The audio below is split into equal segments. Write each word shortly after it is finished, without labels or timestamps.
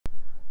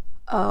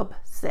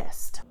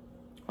obsessed.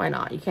 Why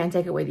not? You can't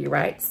take it with you,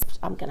 right?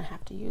 I'm gonna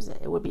have to use it.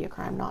 It would be a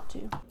crime not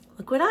to.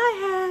 Look what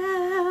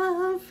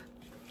I have.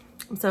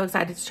 I'm so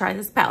excited to try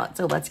this palette,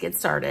 so let's get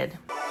started.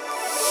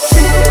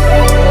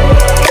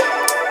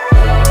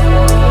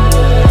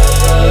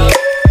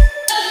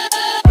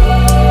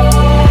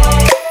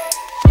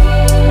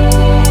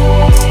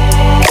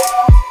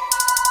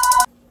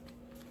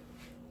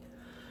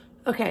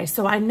 Okay,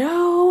 so I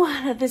know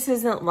that this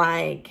isn't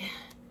like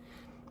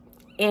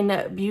in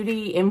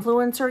beauty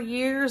influencer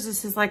years.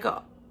 This is like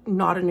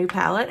not a new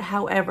palette.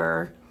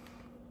 However,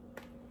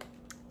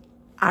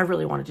 I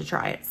really wanted to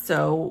try it.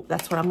 So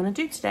that's what I'm gonna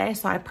do today.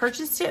 So I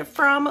purchased it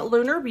from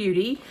Lunar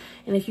Beauty.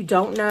 And if you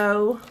don't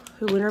know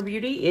who Lunar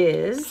Beauty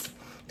is,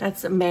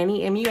 that's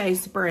Manny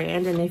MUA's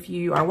brand. And if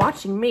you are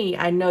watching me,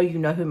 I know you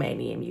know who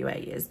Manny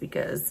MUA is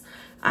because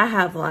I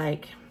have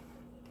like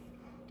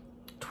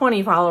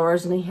 20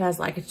 followers and he has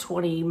like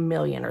 20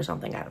 million or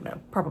something. I don't know,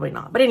 probably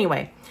not. But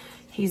anyway,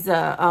 he's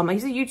a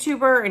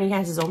YouTuber and he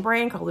has his own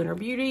brand called Lunar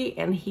Beauty,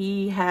 and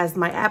he has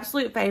my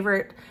absolute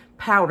favorite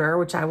powder,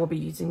 which I will be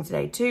using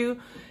today too.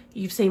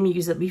 You've seen me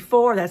use it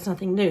before. That's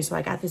nothing new. So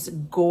I got this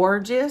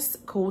gorgeous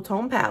cool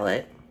tone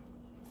palette.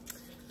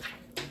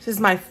 This is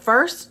my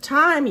first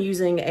time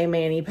using a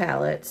Manny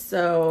palette.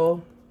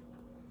 So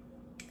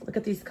look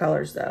at these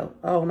colors though.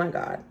 Oh my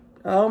God.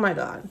 Oh my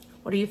God.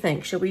 What do you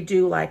think? Should we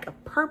do like a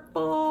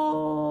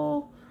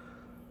purple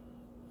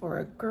or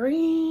a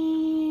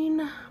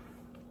green?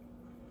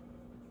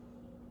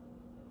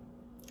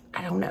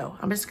 I don't know.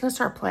 I'm just gonna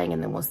start playing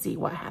and then we'll see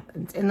what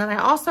happens. And then I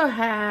also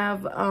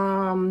have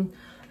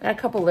a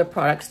couple lip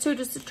products too,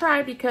 just to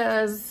try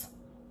because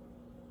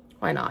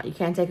why not? You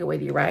can't take it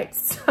with you, right?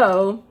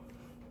 So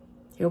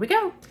here we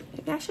go.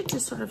 Maybe I should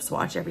just sort of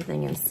swatch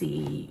everything and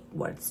see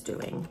what it's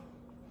doing.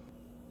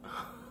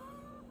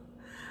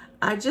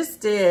 I just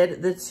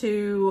did the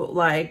two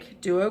like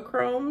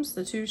duochromes,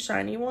 the two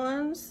shiny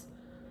ones.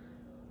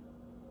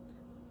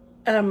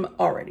 And I'm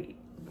already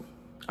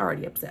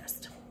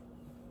obsessed.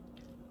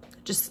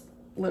 Just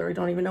literally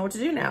don't even know what to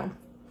do now.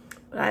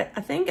 But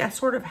I think I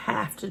sort of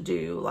have to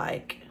do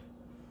like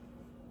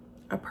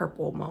a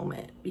purple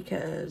moment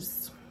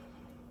because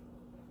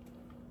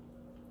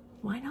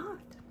why not?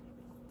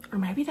 Or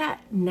maybe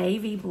that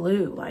navy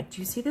blue. Like,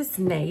 do you see this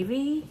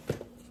navy?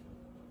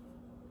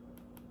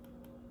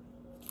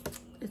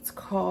 It's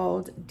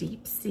called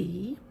Deep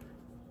Sea.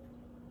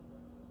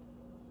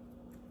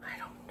 I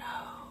don't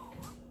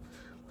know.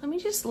 Let me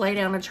just lay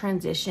down a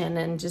transition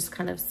and just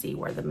kind of see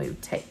where the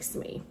mood takes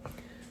me.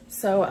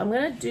 So I'm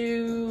gonna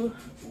do,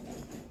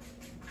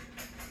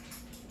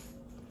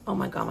 oh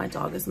my God, my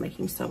dog is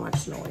making so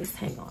much noise.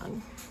 Hang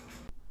on.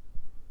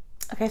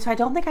 Okay, so I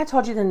don't think I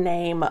told you the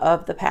name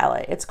of the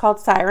palette. It's called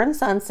Siren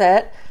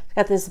Sunset. It's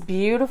got this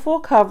beautiful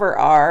cover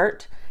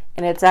art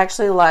and it's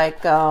actually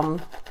like,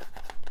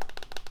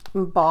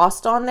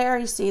 embossed on there.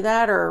 You see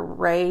that, or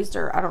raised,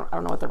 or I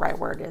don't know what the right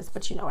word is,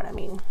 but you know what I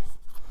mean.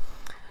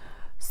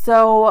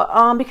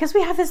 So because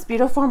we have this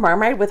beautiful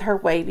mermaid with her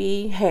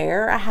wavy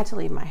hair, I had to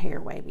leave my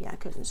hair wavy. I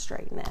couldn't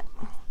straighten it.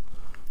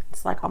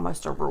 It's like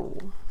almost a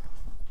rule.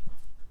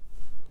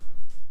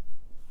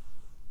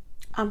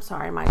 I'm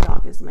sorry, my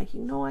dog is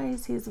making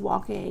noise. He's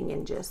walking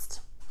and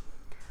just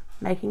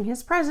making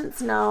his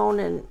presence known.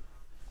 And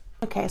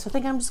okay, so I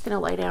think I'm just gonna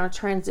lay down a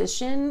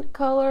transition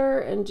color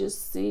and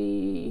just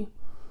see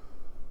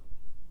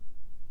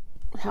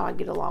how I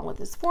get along with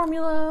this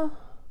formula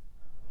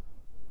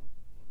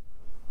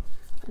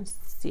and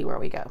see where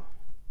we go.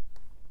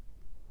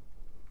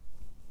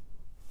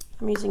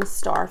 I'm using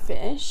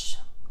Starfish,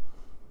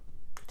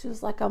 which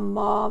is like a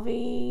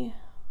mauve-y.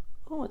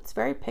 Oh, it's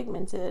very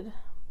pigmented.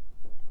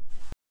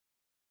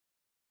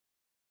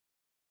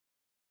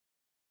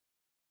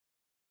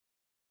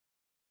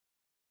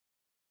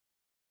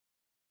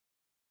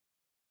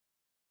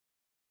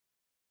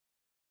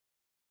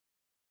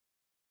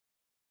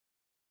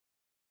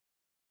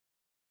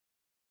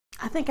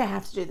 I think I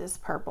have to do this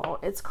purple.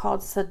 It's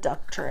called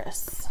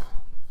Seductress.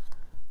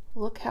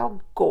 Look how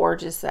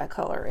gorgeous that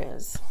color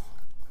is.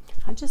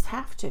 I just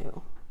have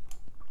to.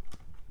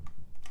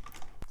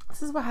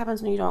 This is what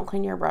happens when you don't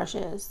clean your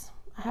brushes.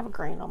 I have a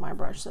grain on my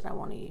brush that I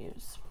want to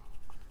use.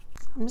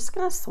 I'm just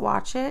going to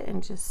swatch it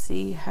and just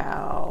see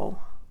how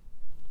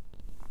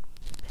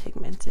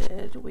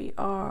pigmented we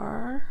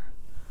are.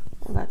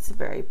 Well, that's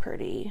very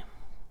pretty.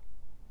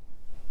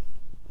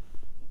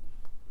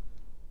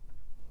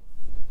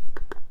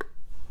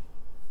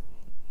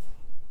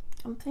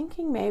 I'm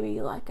thinking maybe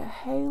like a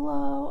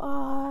halo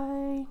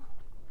eye,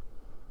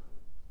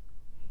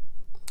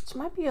 which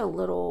might be a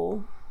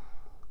little,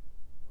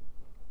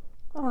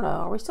 I don't know,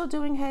 are we still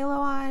doing halo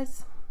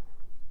eyes?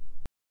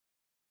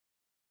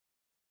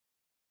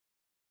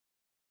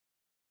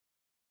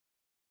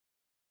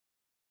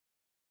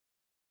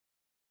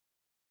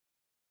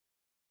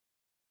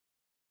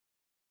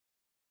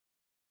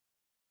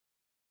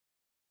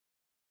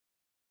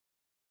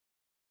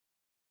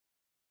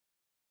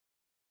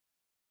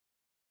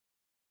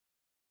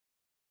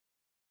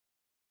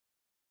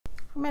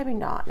 Or maybe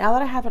not. Now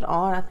that I have it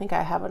on, I think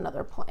I have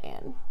another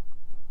plan.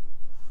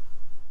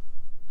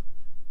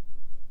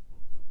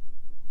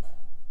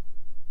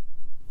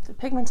 The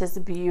pigment is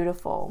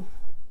beautiful.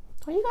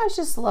 Don't you guys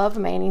just love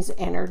Manny's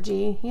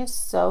energy? He is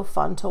so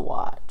fun to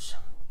watch.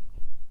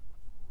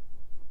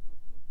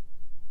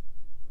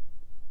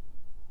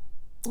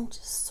 I'm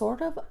just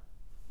sort of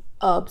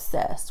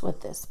obsessed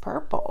with this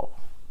purple.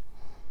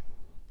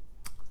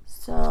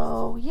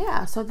 So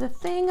yeah, so the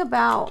thing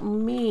about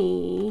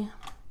me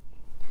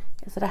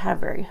is that I have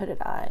very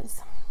hooded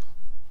eyes.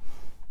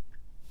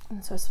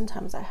 And so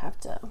sometimes I have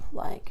to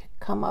like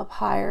come up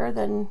higher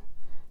than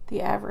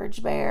the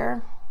average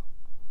bear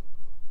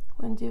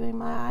when doing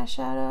my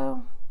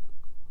eyeshadow.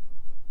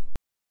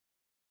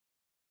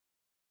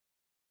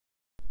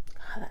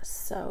 Oh, that's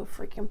so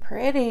freaking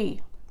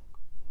pretty.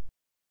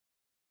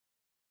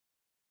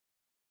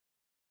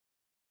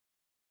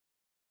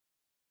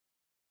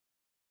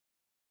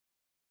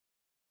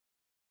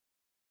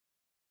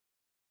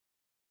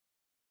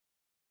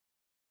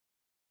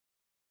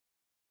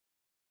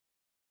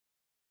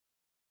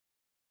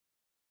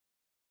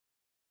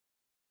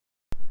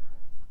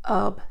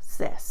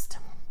 Obsessed.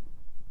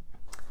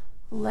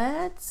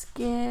 Let's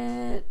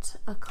get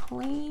a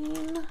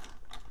clean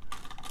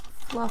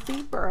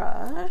fluffy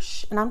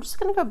brush, and I'm just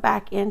going to go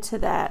back into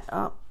that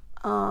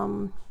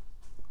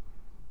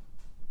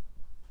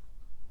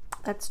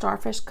that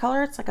starfish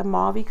color. It's like a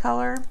mauvey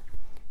color,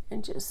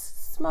 and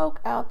just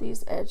smoke out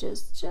these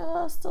edges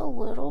just a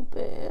little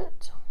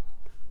bit.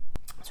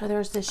 So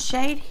there's this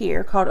shade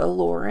here called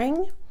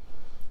Alluring,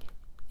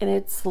 and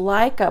it's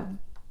like a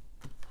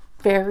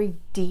very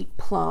deep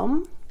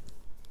plum,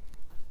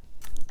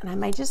 and I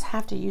may just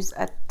have to use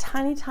a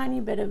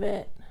tiny bit of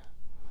it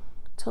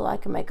to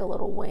like make a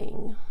little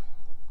wing.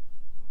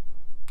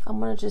 I'm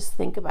gonna just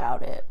think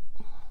about it.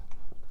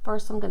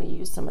 First I'm gonna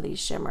use some of these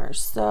shimmers.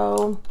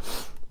 So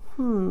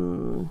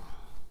oh,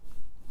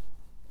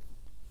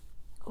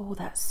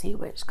 that Sea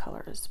Witch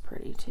color is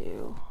pretty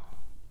too.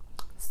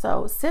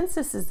 So since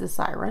this is the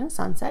Siren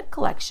Sunset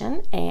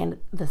collection and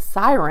the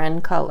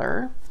Siren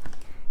color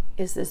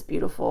is this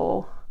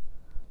beautiful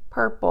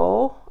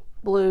purple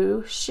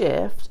blue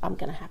shift, I'm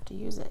gonna have to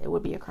use it. It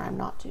would be a crime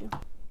not to.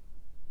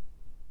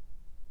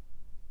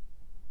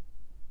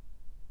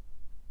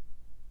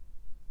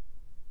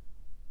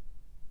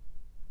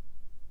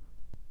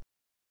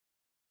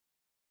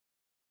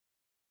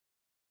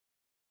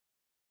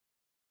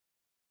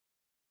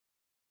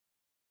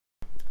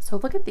 So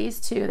look at these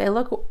two. They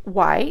look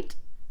white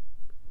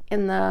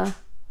in the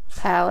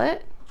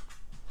palette.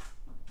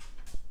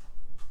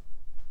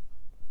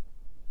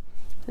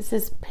 This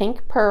is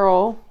Pink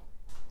Pearl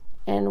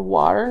and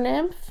Water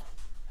Nymph.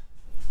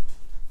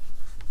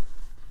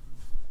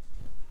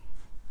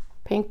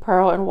 Pink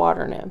Pearl and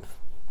Water Nymph.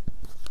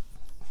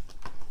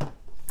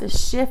 The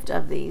shift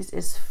of these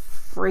is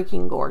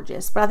freaking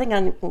gorgeous, but I think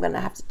I'm gonna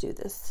have to do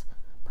this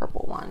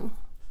purple one.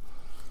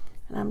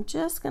 And I'm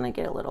just gonna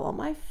get a little on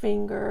my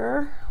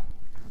finger.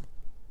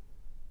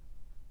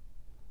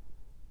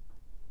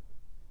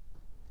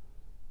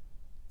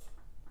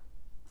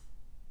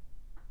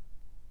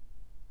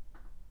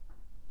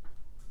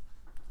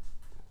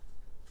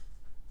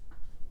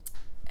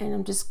 And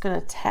I'm just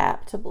gonna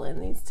tap to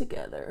blend these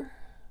together.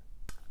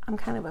 I'm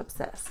kind of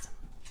obsessed.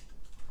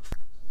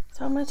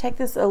 So I'm gonna take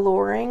this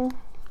Alluring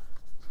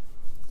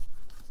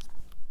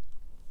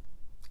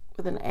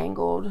with an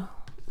angled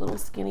little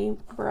skinny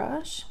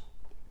brush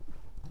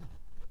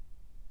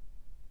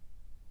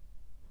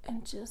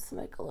and just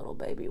make a little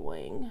baby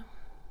wing.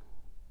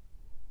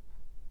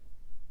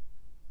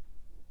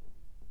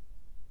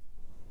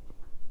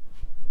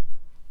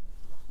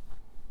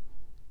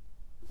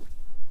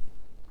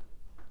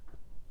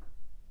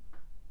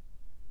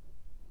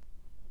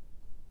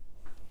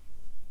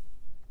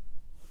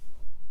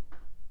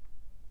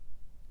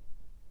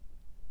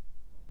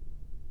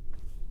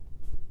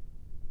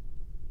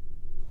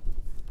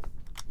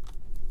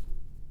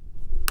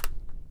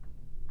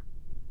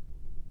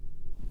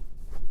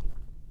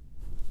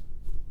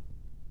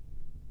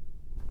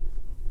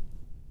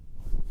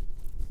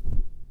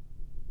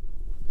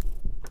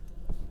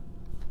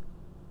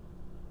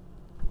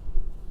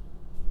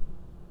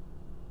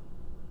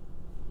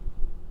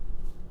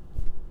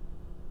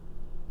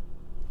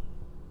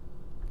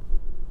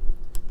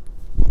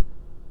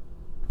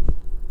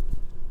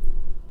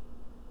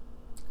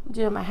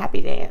 Doing my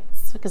happy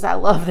dance because I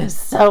love this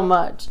so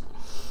much.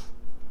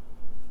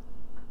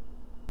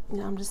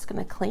 Now I'm just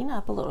gonna clean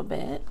up a little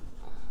bit.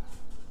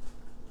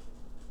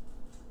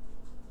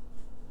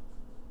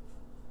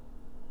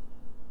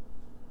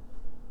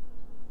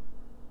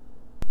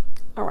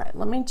 All right,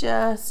 let me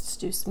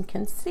just do some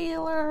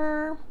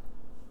concealer.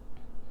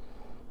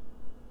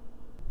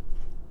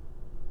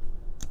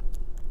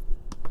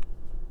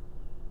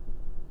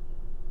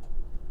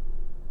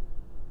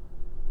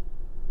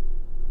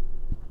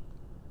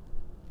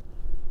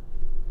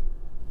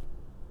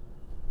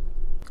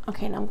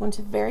 Okay, now I'm going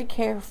to very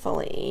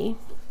carefully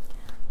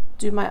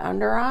do my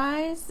under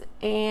eyes,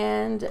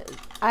 and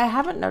I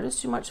haven't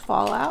noticed too much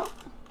fallout.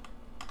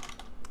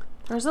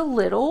 There's a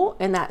little,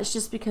 and that's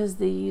just because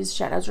these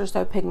shadows are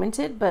so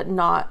pigmented, but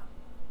not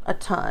a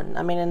ton.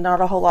 I mean, and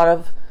not a whole lot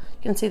of,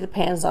 you can see the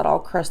pan's not all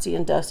crusty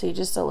and dusty,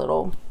 just a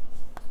little.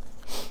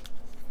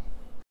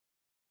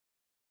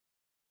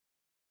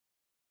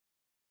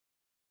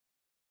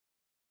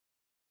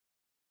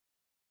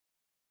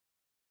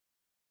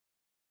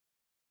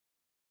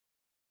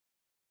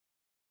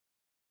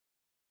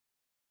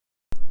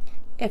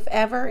 If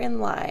ever in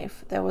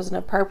life there was an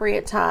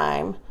appropriate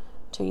time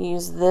to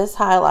use this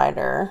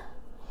highlighter,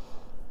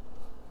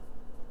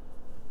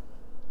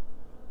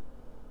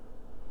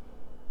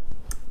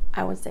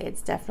 I would say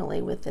it's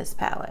definitely with this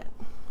palette.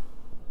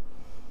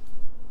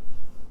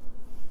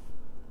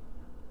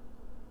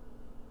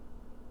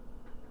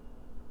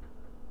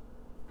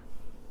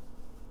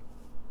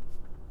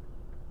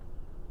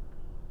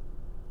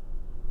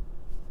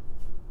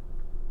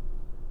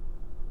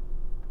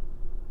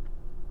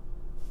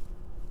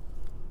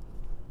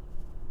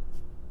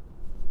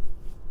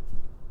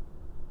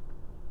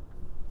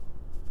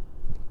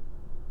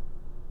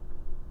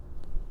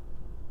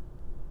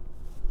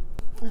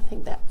 I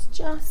think that's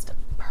just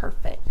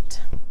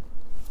perfect.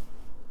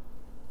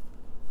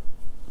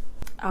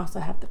 I also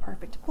have the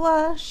perfect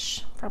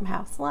blush from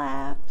Haus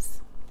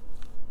Labs.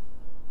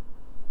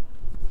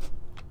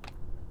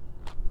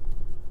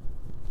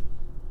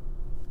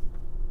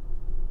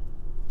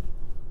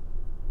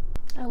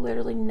 I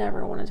literally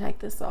never want to take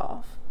this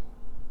off.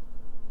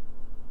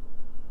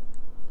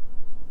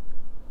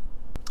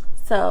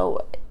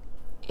 So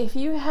if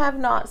you have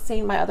not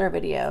seen my other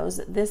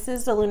videos, this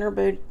is the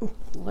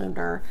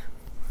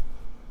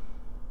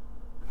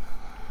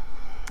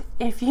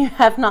If you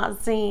have not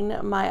seen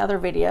my other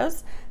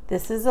videos,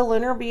 this is a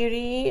Lunar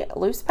Beauty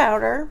loose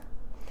powder.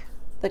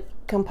 The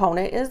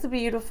component is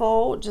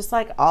beautiful, just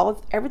like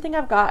everything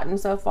I've gotten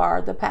so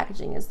far. The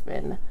packaging has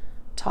been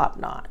top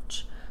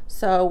notch.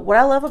 So what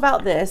I love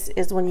about this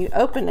is when you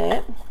open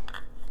it,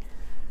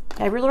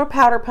 every little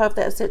powder puff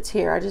that sits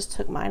here, I just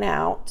took mine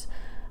out,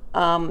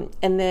 and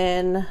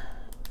then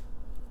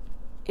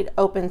it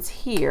opens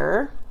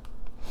here.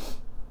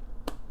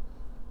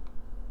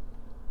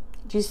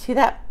 Do you see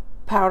that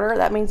powder?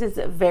 That means it's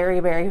very,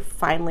 very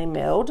finely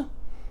milled.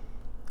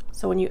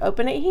 So when you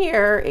open it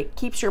here, it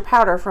keeps your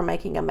powder from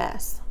making a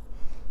mess.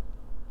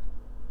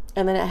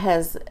 And then it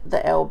has the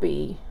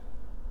LB.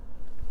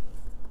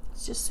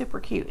 It's just super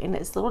cute, and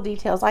it's little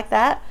details like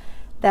that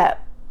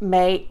that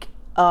make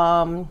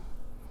from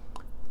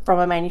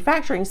a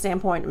manufacturing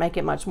standpoint make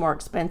it much more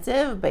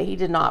expensive, but he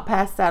did not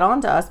pass that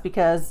on to us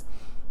because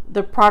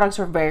the products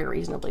are very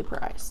reasonably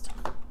priced.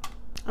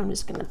 I'm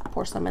just gonna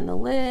pour some in the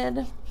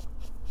lid.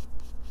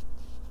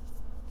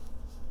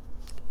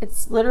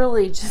 It's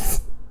literally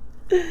just,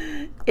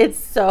 it's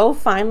so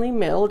finely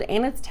milled,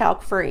 and it's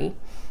talc free,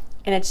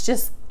 and it's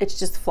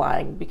just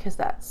flying, because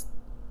that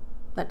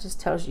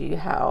just tells you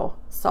how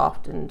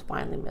soft and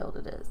finely milled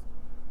it is.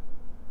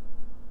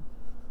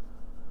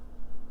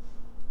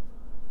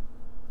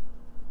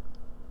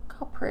 Look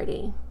how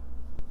pretty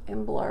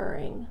and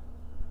blurring.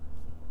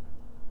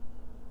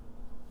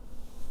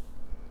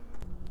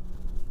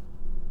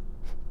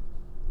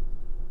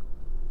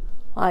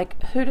 Like,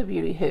 Huda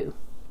Beauty who?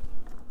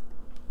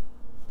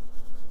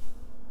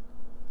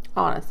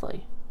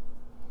 Honestly.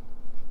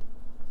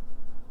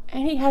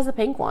 And he has a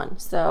pink one,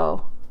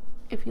 so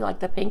if you like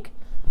the pink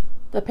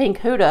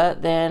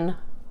Huda, then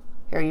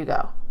here you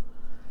go.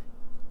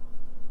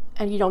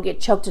 And you don't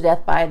get choked to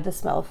death by the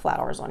smell of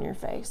flowers on your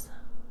face.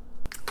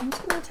 I'm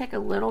just going to take a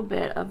little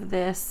bit of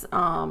this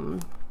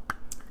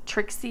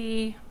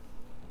Trixie,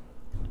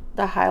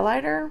 the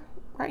highlighter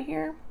right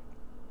here,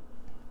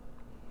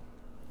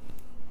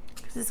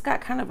 because it's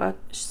got kind of a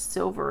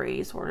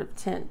silvery sort of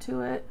tint to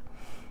it.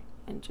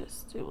 And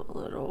just do a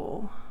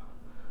little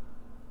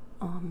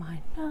on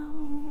my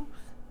nose.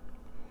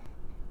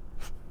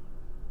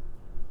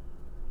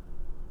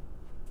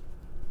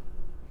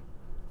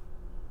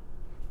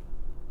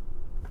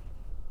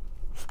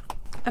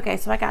 Okay,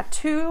 so I got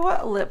 2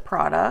 lip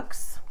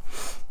products.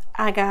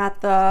 I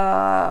got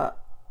the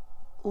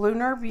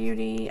Lunar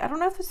Beauty, I don't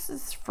know if this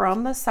is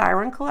from the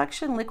Siren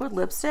collection, liquid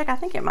lipstick. I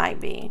think it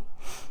might be.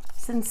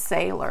 It's in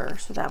Sailor,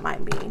 so that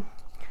might be.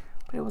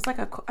 But it was like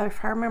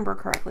if I remember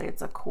correctly,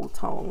 it's a cool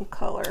tone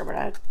color, but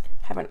I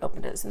haven't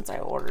opened it since I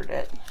ordered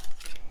it.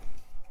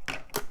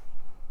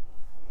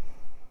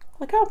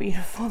 Look how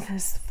beautiful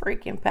this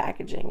freaking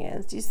packaging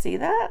is. Do you see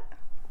that?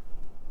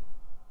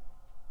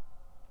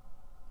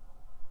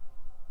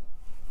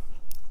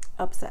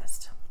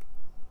 Obsessed.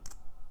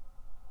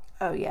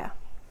 Oh yeah.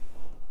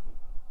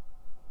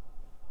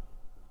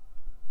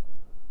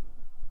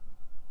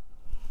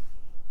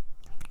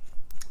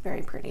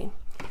 Very pretty.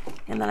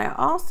 And then I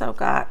also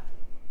got,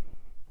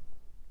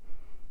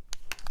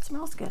 it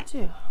smells good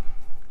too.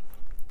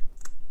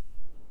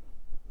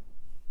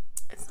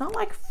 It's not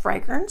like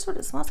fragrance, but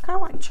it smells kind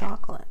of like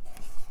chocolate.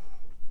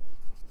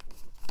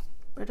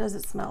 But it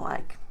doesn't smell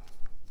like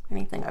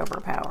anything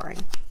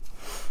overpowering.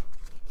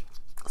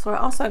 So I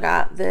also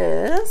got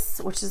this,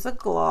 which is a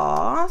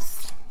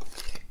gloss.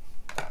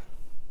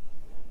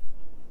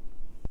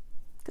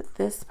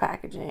 this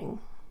packaging.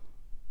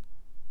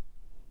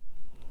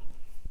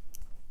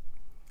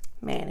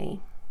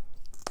 Manny.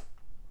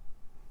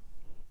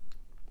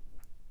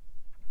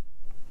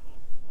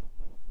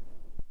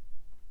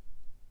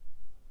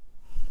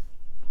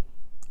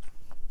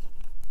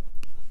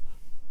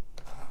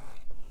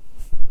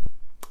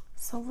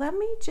 So let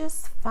me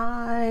just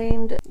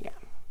find, yeah.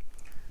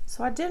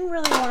 So I didn't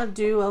really want to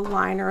do a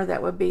liner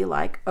that would be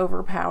like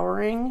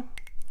overpowering.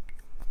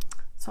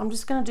 So I'm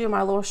just going to do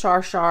my little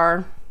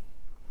Char,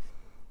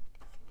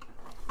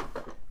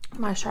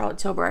 my Charlotte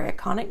Tilbury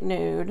Iconic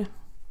Nude.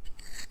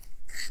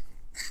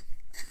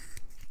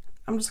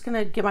 I'm just going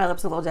to give my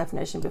lips a little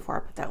definition before I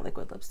put that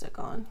liquid lipstick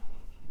on.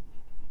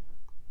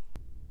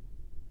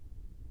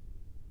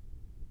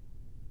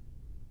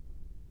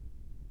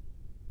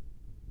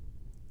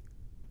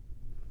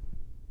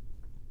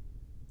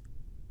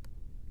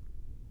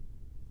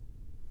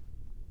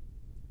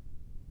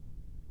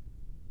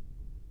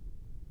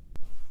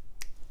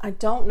 I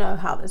don't know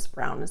how this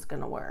brown is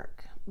going to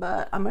work,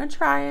 but I'm going to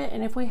try it,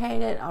 and if we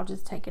hate it, I'll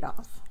just take it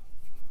off.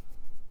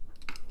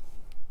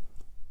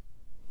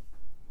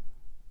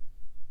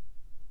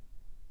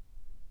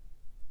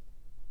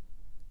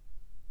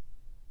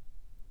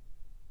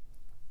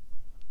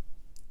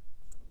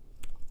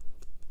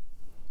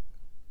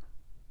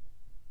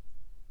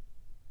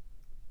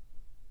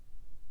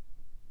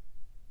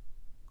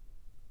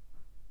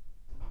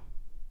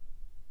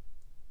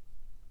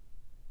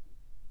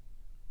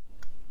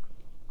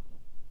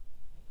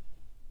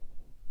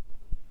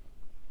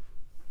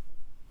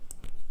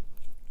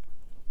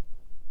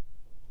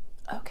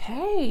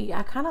 Okay,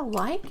 I kind of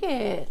like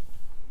it.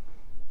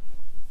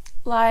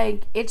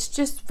 Like, it's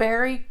just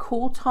very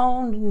cool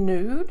toned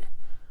nude.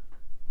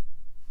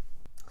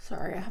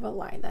 Sorry, I have a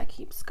light that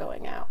keeps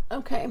going out.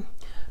 Okay,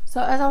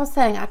 so as I was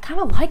saying, I kind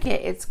of like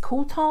it. It's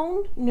cool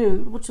toned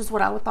nude, which is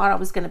what I thought I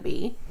was going to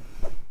be.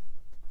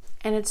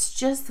 And it's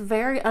just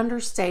very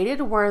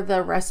understated where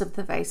the rest of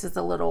the face is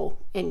a little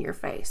in your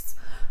face.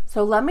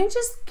 So let me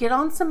just get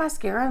on some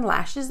mascara and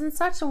lashes and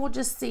such, and we'll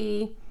just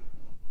see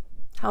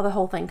how the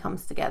whole thing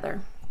comes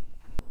together.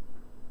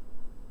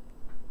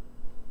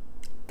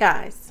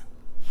 Guys,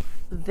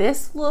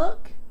 this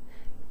look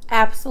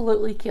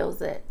absolutely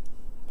kills it.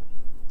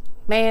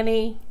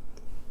 Manny,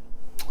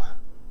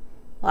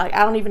 like,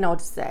 I don't even know what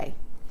to say.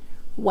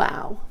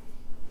 Wow.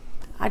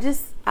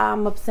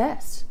 I'm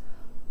obsessed.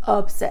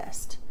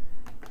 Obsessed.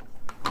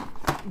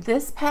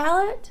 This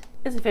palette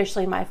is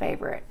officially my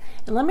favorite.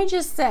 And let me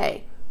just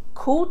say,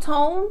 cool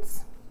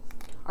tones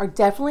are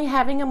definitely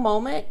having a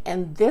moment,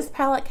 and this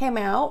palette came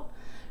out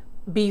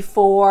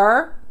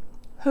before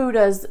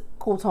Huda's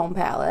cool tone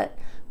palette,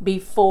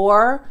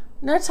 before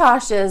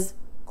Natasha's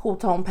cool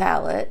tone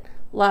palette,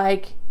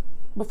 like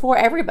before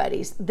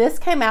everybody's. This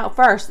came out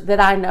first that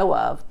I know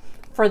of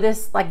for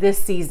this, like,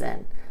 this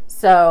season.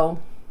 So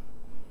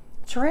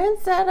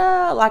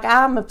trendsetter, like,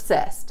 I'm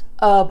obsessed.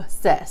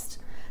 Obsessed.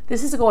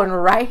 This is going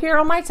right here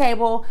on my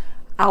table.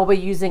 I'll be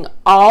using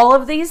all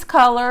of these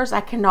colors.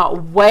 I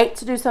cannot wait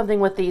to do something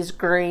with these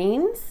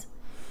greens.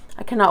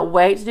 I cannot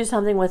wait to do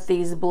something with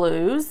these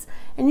blues.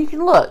 And you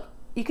can look,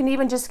 you can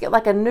even just get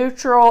like a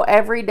neutral,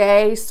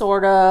 everyday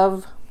sort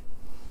of,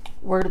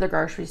 wear to the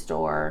grocery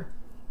store,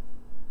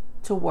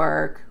 to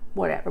work,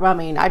 whatever. I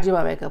mean, I do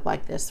my makeup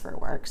like this for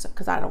work, so,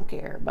 because I don't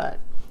care, but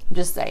I'm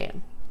just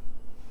saying.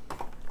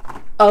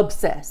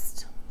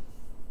 Obsessed.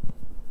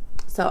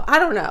 So I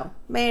don't know,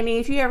 Manny,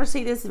 if you ever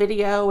see this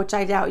video, which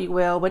I doubt you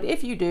will, but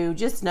if you do,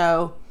 just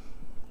know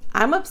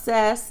I'm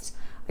obsessed.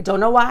 I don't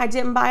know why I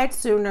didn't buy it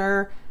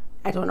sooner.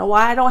 I don't know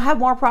why I don't have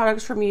more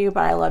products from you,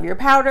 but I love your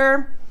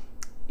powder,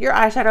 your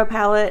eyeshadow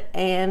palette,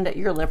 and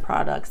your lip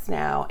products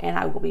now, and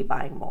I will be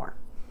buying more.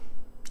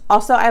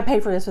 Also, I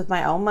paid for this with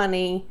my own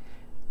money.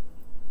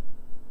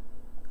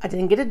 I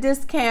didn't get a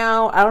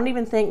discount. I don't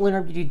even think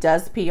Lunar Beauty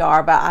does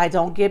PR, but I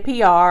don't get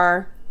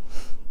PR.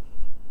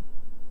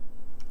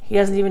 He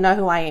doesn't even know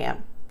who I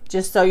am,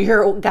 just so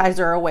you guys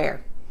are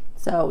aware.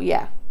 So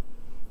yeah,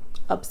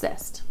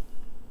 obsessed.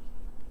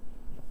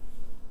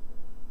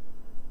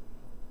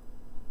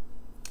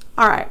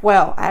 All right,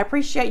 well, I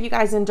appreciate you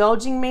guys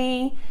indulging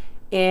me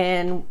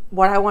in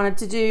what I wanted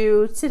to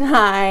do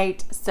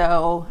tonight.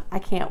 So I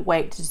can't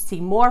wait to see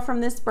more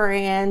from this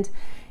brand,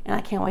 and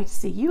I can't wait to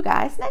see you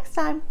guys next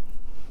time.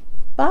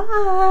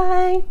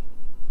 Bye.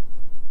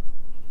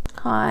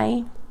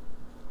 Hi.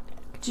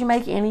 Could you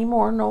make any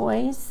more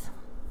noise?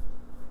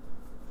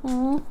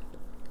 Can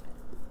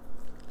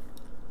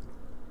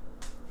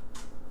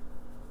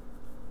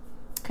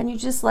you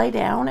just lay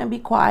down and be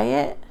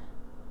quiet?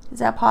 Is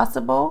that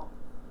possible?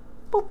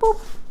 Boop, boop.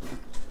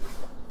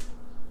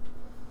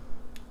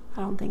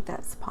 I don't think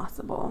that's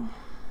possible.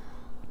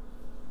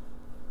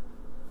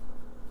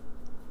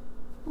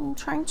 I'm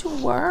trying to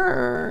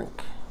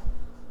work.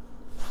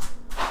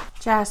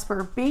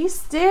 Jasper, be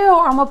still,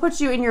 or I'm gonna put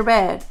you in your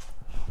bed.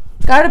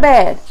 Go to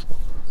bed.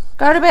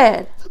 Go to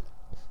bed.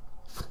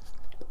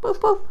 Boop,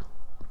 boop.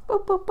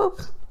 Boop, boop,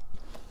 boop.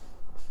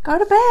 Go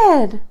to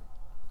bed.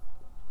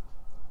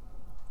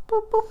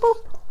 Boop, boop,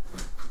 boop.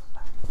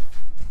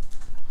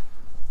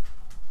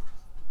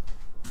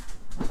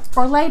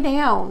 or lay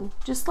down.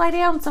 Just lay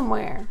down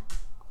somewhere.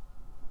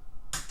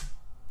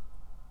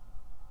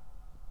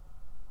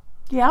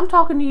 Yeah, I'm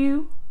talking to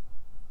you.